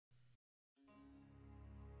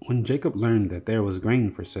When Jacob learned that there was grain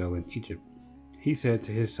for sale in Egypt, he said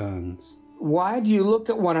to his sons, "Why do you look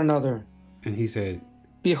at one another?" And he said,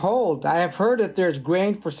 "Behold, I have heard that there is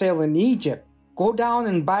grain for sale in Egypt. Go down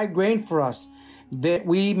and buy grain for us, that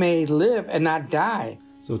we may live and not die."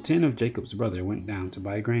 So 10 of Jacob's brothers went down to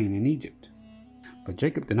buy grain in Egypt. But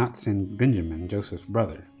Jacob did not send Benjamin, Joseph's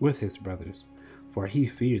brother, with his brothers, for he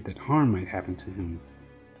feared that harm might happen to him.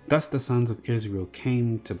 Thus the sons of Israel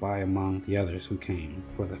came to buy among the others who came,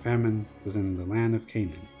 for the famine was in the land of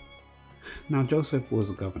Canaan. Now Joseph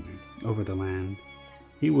was governor over the land.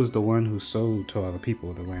 He was the one who sold to all the people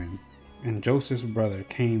of the land. And Joseph's brother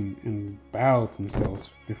came and bowed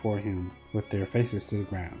themselves before him with their faces to the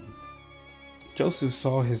ground. Joseph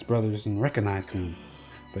saw his brothers and recognized them,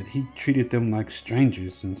 but he treated them like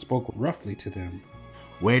strangers and spoke roughly to them.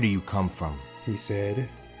 "Where do you come from?" he said.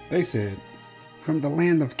 They said, "From the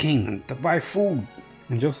land of Canaan to buy food."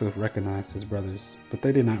 And Joseph recognized his brothers, but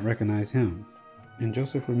they did not recognize him. And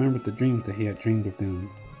Joseph remembered the dreams that he had dreamed of them,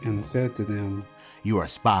 and said to them, "You are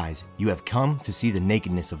spies. You have come to see the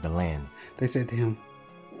nakedness of the land." They said to him,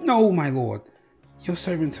 "No, my lord. Your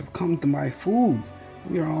servants have come to buy food.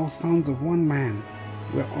 We are all sons of one man.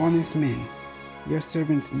 We are honest men. Your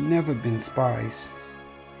servants never been spies."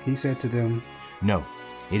 He said to them, "No,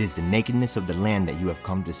 it is the nakedness of the land that you have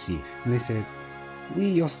come to see." And they said, "We,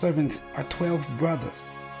 your servants, are 12 brothers,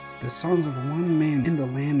 the sons of one man in the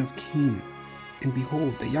land of Canaan. And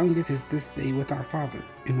behold, the youngest is this day with our father,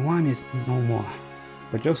 and one is no more."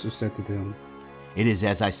 But Joseph said to them, "It is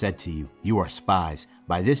as I said to you, you are spies.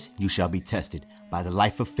 By this you shall be tested. By the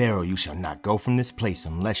life of Pharaoh you shall not go from this place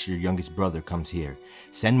unless your youngest brother comes here.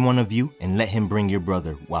 Send one of you and let him bring your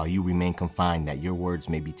brother while you remain confined, that your words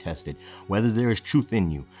may be tested, whether there is truth in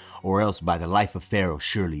you, or else by the life of Pharaoh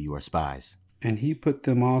surely you are spies." And he put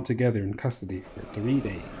them all together in custody for 3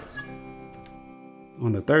 days.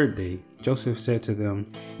 On the 3rd day, Joseph said to them,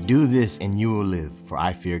 "Do this and you will live, for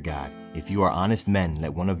I fear God. If you are honest men,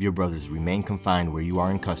 let one of your brothers remain confined where you are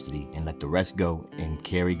in custody, and let the rest go and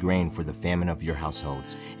carry grain for the famine of your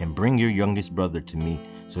households. And bring your youngest brother to me,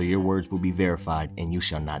 so your words will be verified, and you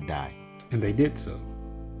shall not die." And they did so.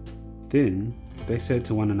 Then they said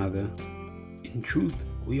to one another, "In truth,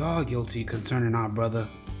 we are guilty concerning our brother,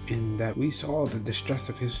 in that we saw the distress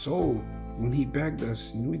of his soul when he begged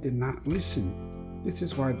us, and we did not listen. This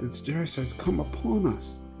is why the distress has come upon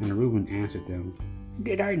us." And Reuben answered them,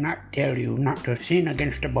 "Did I not tell you not to sin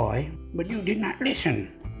against the boy? But you did not listen.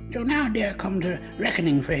 So now there comes a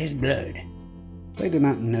reckoning for his blood." They did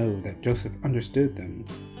not know that Joseph understood them,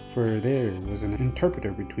 for there was an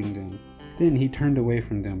interpreter between them. Then he turned away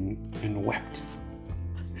from them and wept.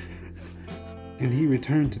 And he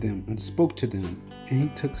returned to them and spoke to them, and he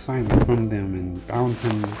took Simon from them and bound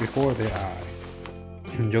him before their eye.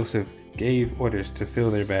 And Joseph gave orders to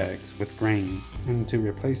fill their bags with grain, and to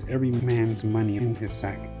replace every man's money in his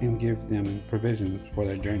sack, and give them provisions for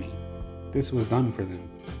their journey. This was done for them.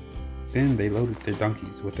 Then they loaded their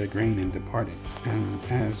donkeys with their grain and departed. And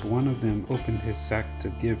as one of them opened his sack to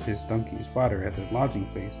give his donkeys fodder at the lodging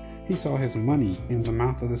place, he saw his money in the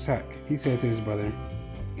mouth of the sack. He said to his brother,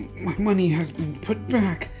 "My money has been put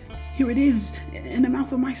back. Here it is, in the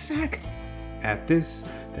mouth of my sack." At this,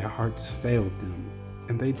 their hearts failed them,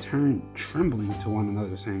 and they turned trembling to one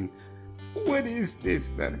another, saying, "What is this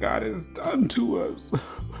that God has done to us?"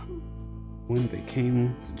 When they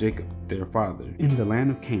came to Jacob, their father, in the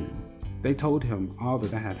land of Canaan, they told him all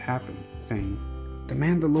that had happened, saying, "The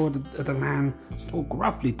man, the Lord of the land, spoke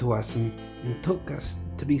roughly to us and took us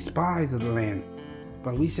to be spies of the land.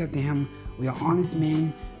 But we said to him, 'We are honest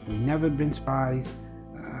men. We've never been spies.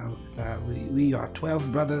 We are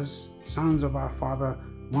 12 brothers, sons of our father.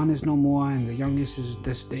 One is no more, and the youngest is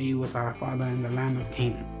this day with our father in the land of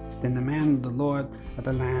Canaan.' Then the man, the Lord of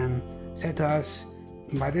the land, said to us,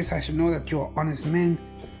 'By this I shall know that you are honest men.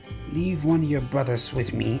 Leave one of your brothers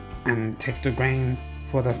with me, and take the grain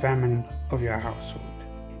for the famine of your household,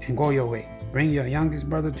 and go your way. Bring your youngest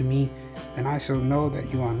brother to me, then I shall know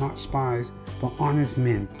that you are not spies, but honest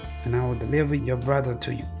men, and I will deliver your brother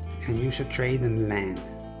to you, and you shall trade in the land.'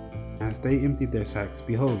 As they emptied their sacks,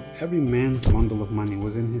 behold, every man's bundle of money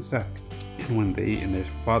was in his sack. And when they and their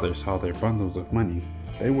father saw their bundles of money,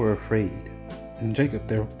 they were afraid. And Jacob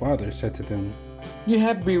their father said to them, 'You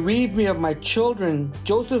have bereaved me of my children.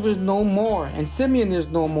 Joseph is no more, and Simeon is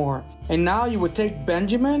no more. And now you would take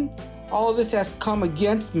Benjamin? All this has come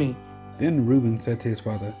against me.' Then Reuben said to his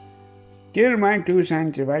father, 'Kill my 2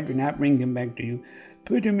 sons if I do not bring them back to you.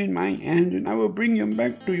 Put them in my hand, and I will bring them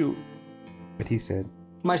back to you.' But he said,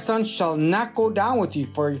 'My son shall not go down with you,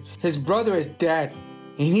 for his brother is dead,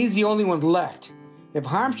 and he's the only one left. If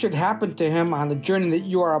harm should happen to him on the journey that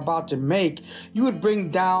you are about to make, you would bring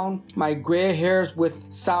down my gray hairs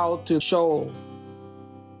with sorrow to Sheol.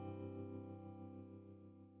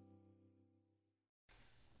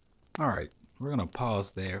 Alright, we're gonna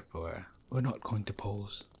pause there we're not going to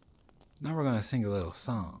pause. Now we're gonna sing a little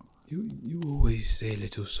song. You always say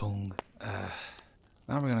little song.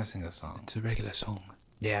 Now we're gonna sing a song. It's a regular song.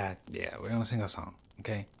 Yeah, we're gonna sing a song,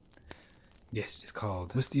 okay? Yes, it's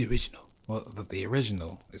called... What's the original? Well, the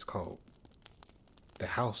original is called The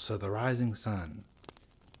House of the Rising Sun,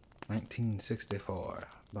 1964,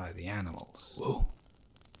 by The Animals. Whoa,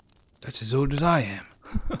 that's as old as I am.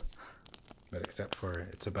 But except for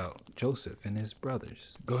it's about Joseph and his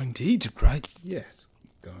brothers. Going to Egypt, right? Yes,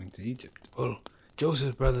 going to Egypt. Well,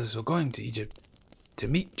 Joseph's brothers were going to Egypt to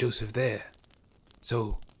meet Joseph there.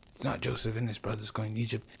 So, it's not Joseph and his brothers going to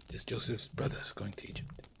Egypt, it's Joseph's brothers going to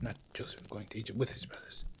Egypt. Not Joseph going to Egypt with his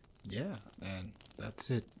brothers. Yeah, and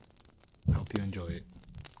that's it. Hope you enjoy it.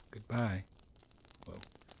 Goodbye. Well,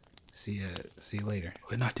 see you later.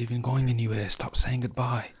 We're not even going anywhere. Stop saying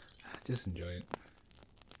goodbye. Just enjoy it.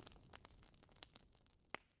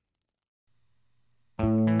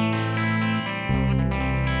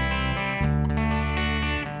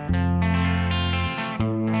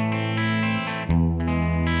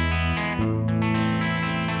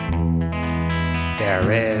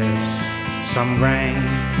 There is some grain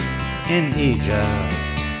in Egypt.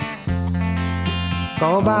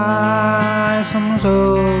 Go buy some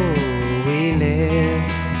so we live.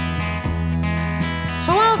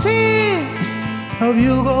 So I'll see if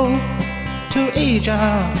you go to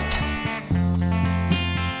Egypt,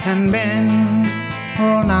 and Ben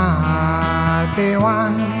will not be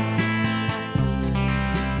one.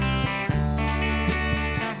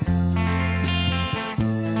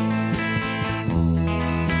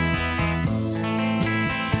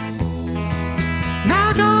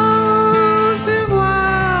 Now Joseph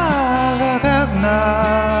was a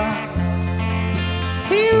governor.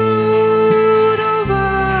 He ruled over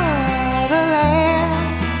the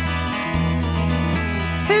land.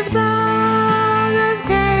 His brothers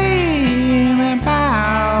came and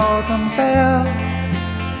bowed themselves.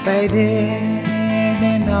 They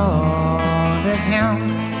didn't notice him.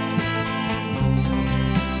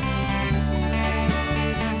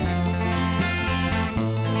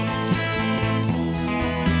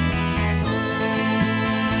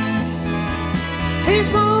 He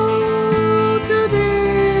spoke to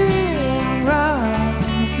them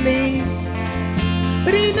roughly,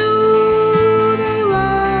 but he knew they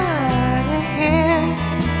were scared.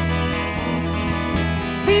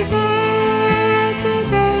 He said that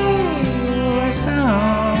they were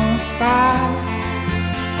some spies,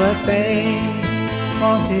 but they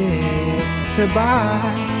wanted to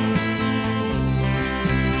buy.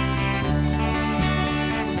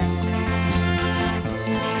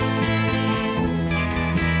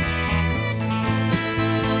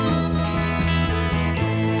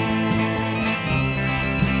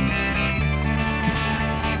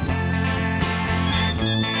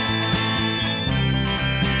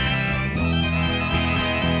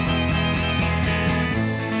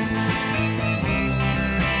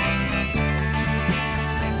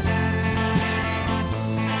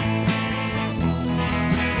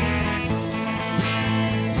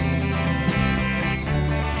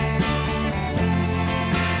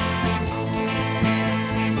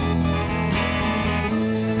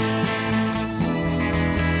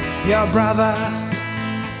 Your brother,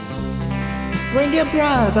 bring your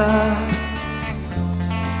brother.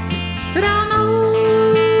 But I know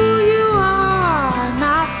you are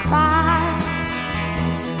not spies.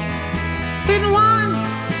 Send one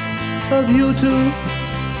of you to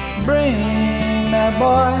bring that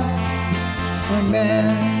boy, and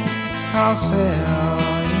then I'll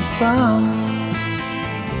sell you some.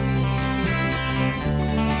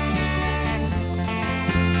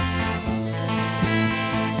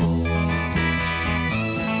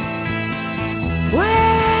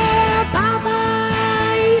 Well, Papa,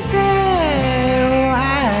 he said we'll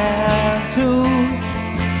have to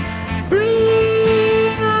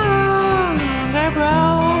bring along the bro.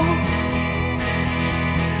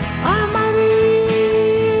 Our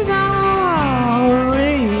money's all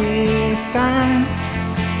returned.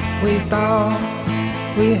 We thought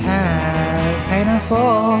we had paid in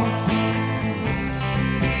full.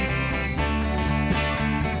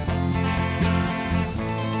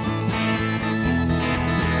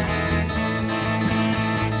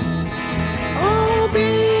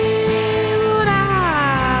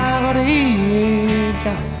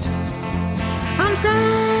 I'm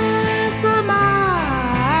sad for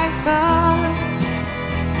my sons.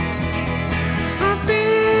 I've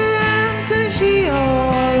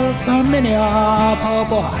many a poor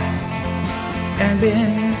boy, and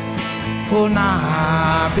Ben will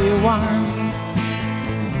not be one.